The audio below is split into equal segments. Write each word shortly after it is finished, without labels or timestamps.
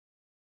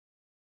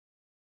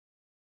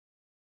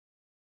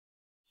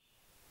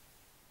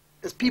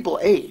as people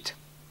ate,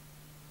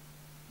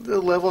 the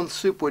level in the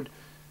soup would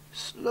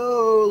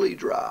slowly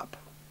drop.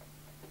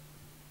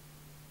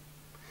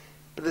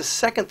 But the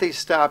second they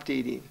stopped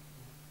eating,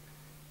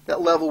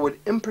 that level would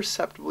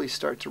imperceptibly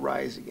start to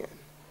rise again.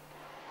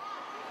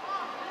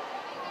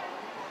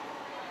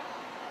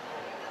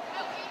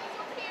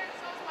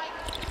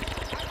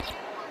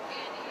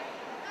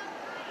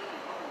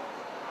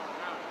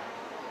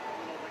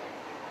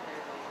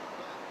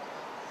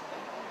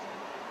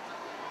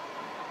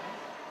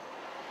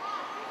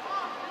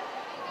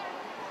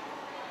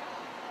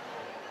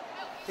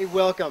 Hey,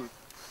 welcome.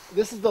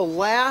 This is the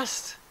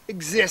last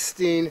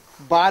existing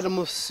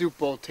bottomless soup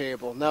bowl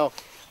table. Now,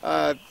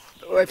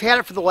 I've had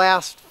it for the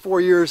last 4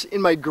 years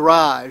in my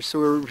garage. So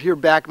we're here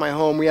back at my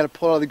home. We had to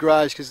pull it out of the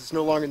garage because it's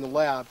no longer in the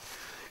lab.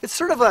 It's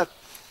sort of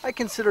I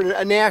consider it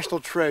a national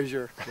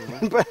treasure.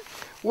 Mm-hmm. But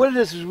what it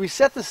is we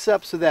set this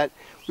up so that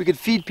we could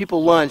feed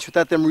people lunch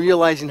without them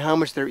realizing how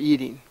much they're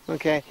eating.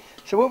 Okay?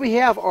 So what we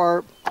have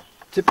are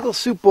typical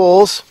soup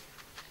bowls.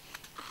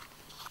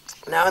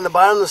 Now in the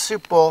bottom of the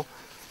soup bowl,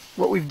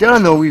 what we've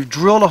done though, we've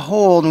drilled a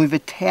hole and we've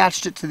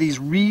attached it to these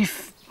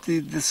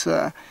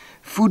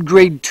food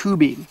grade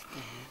tubing.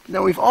 Mm-hmm.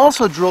 Now we've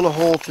also drilled a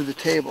hole through the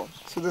table.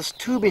 So this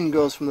tubing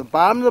goes from the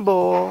bottom of the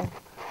bowl,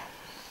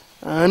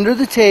 under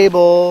the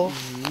table.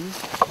 Mm-hmm.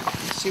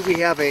 See, we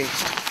have a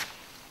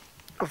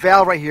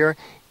valve right here,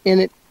 and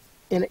it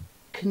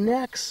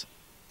connects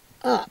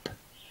up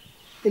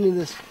into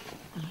this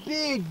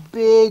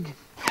big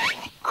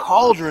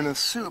cauldron of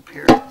soup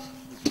here.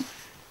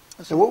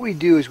 So what we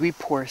do is we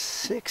pour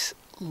 6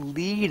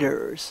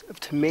 liters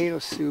of tomato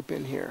soup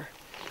in here.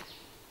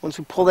 Once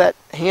we pull that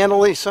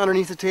handle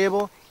underneath the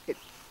table, it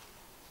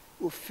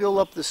will fill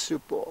up the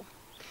soup bowl.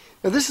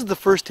 Now this is the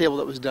first table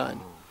that was done.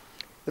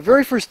 The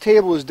very first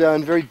table was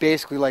done very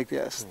basically like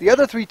this. The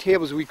other 3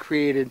 tables we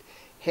created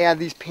had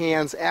these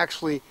pans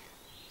actually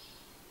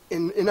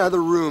in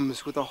other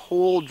rooms with a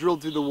hole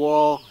drilled through the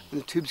wall,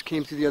 and the tubes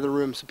came through the other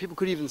rooms, so people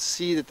could even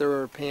see that there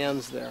were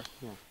pans there.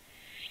 Yeah.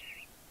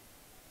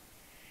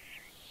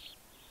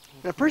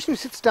 Now, a person who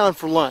sits down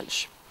for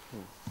lunch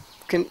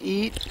can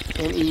eat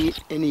and eat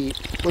and eat.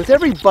 With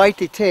every bite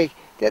they take,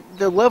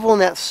 the level in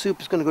that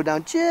soup is going to go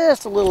down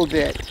just a little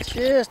bit,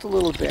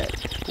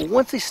 But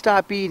once they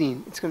stop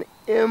eating, it's going to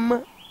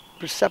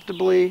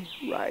imperceptibly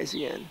rise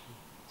again.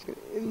 It's going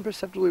to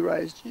imperceptibly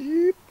rise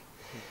to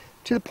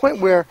the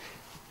point where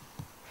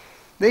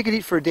they could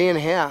eat for a day and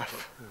a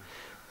half,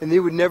 and they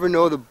would never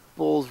know the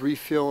bowl's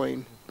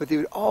refilling, but they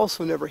would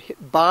also never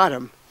hit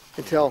bottom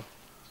until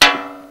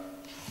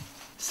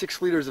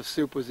 6 liters of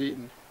soup was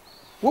eaten.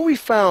 What we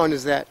found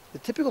is that the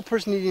typical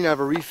person eating out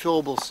of a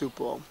refillable soup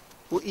bowl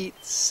will eat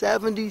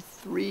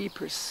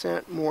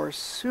 73% more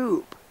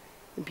soup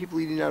than people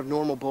eating out of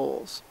normal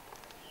bowls.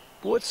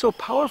 But what's so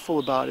powerful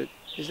about it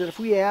is that if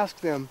we ask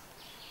them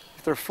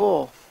if they're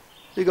full,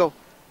 they go,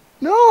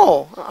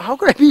 "No, how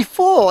could I be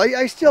full?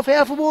 I still have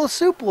half a bowl of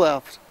soup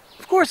left.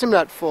 Of course I'm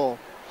not full."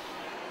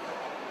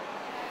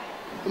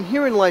 And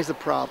herein lies the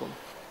problem,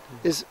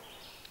 is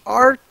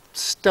our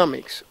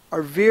stomachs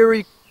are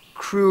very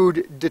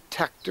crude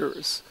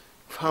detectors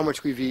of how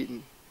much we've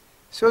eaten.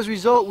 So as a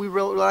result, we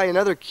rely on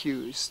other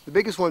cues, the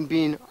biggest one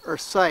being our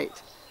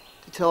sight,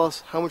 to tell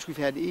us how much we've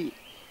had to eat.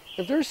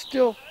 If there's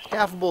still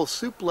half a bowl of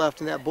soup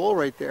left in that bowl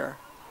right there,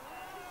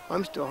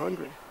 I'm still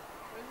hungry.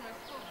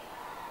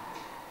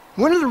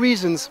 One of the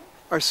reasons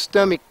our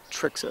stomach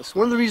tricks us,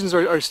 one of the reasons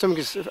our stomach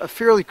is a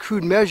fairly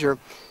crude measure,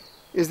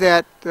 is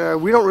that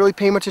we don't really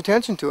pay much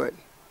attention to it.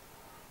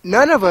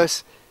 None of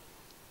us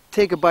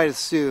take a bite of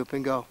soup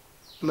and go,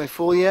 "Am I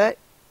full yet?"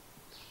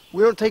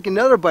 We don't take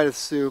another bite of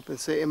soup and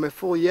say, "Am I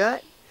full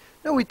yet?"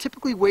 No, we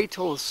typically wait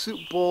till the soup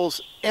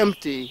bowl's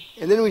empty,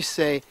 and then we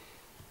say,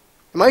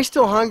 "Am I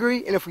still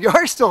hungry?" And if we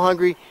are still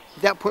hungry,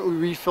 at that point we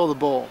refill the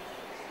bowl.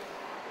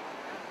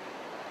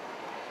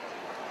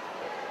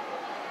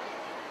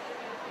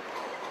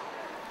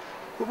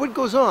 But what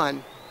goes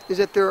on is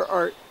that there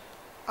are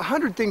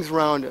 100 things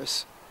around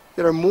us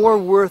that are more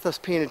worth us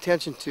paying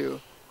attention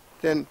to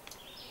than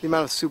the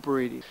amount of soup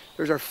we're eating.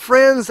 There's our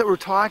friends that we're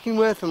talking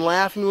with and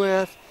laughing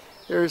with.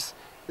 There's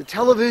the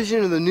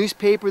television and the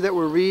newspaper that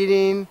we're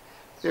reading.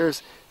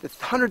 There's the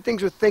 100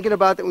 things we're thinking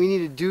about that we need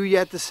to do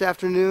yet this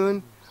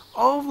afternoon.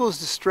 All of those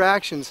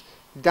distractions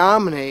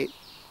dominate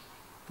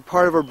the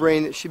part of our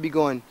brain that should be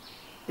going,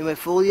 "Am I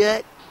full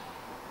yet?"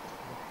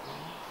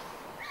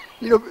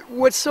 You know,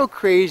 what's so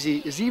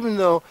crazy is even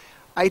though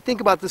I think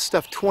about this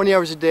stuff 20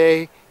 hours a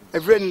day,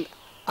 I've written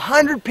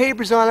 100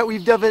 papers on it,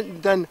 we've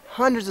done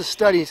hundreds of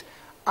studies,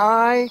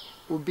 I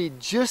will be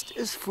just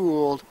as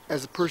fooled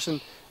as a person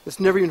that's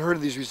never even heard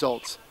of these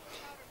results.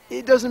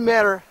 It doesn't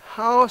matter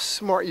how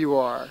smart you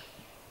are.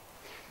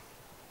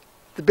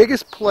 The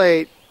biggest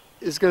plate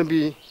is going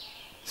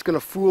to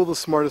fool the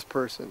smartest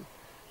person.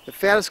 The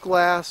fattest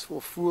glass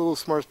will fool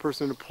the smartest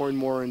person into pouring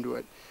more into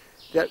it.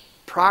 That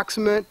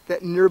proximate,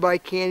 that nearby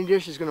candy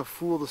dish is going to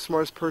fool the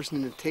smartest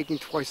person into taking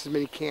twice as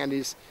many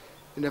candies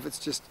than if it's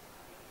just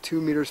 2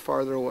 meters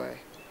farther away.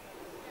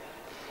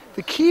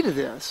 The key to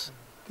this,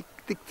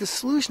 the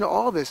solution to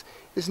all this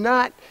is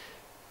not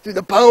through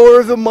the power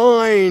of the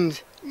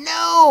mind.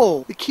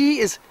 No! The key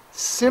is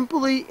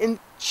simply in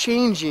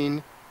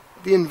changing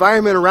the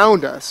environment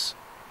around us,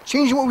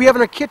 changing what we have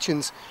in our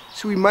kitchens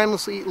so we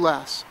mindlessly eat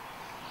less.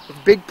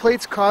 If big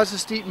plates cause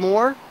us to eat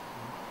more,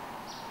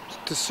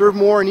 to serve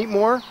more and eat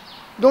more,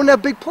 don't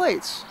have big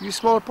plates. Use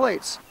smaller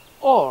plates.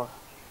 Or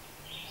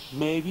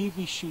maybe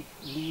we should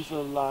live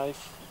a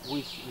life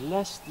with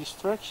less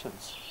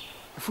distractions.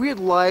 If we had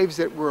lives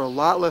that were a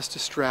lot less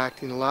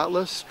distracting, a lot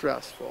less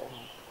stressful,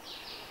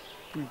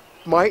 we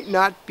might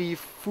not be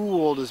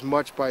fooled as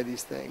much by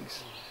these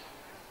things.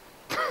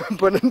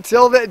 But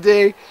until that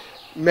day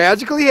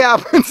magically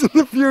happens in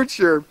the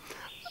future,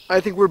 I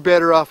think we're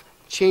better off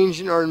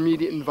changing our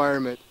immediate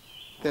environment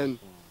than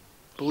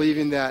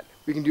believing that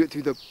we can do it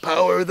through the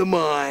power of the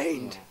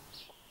mind.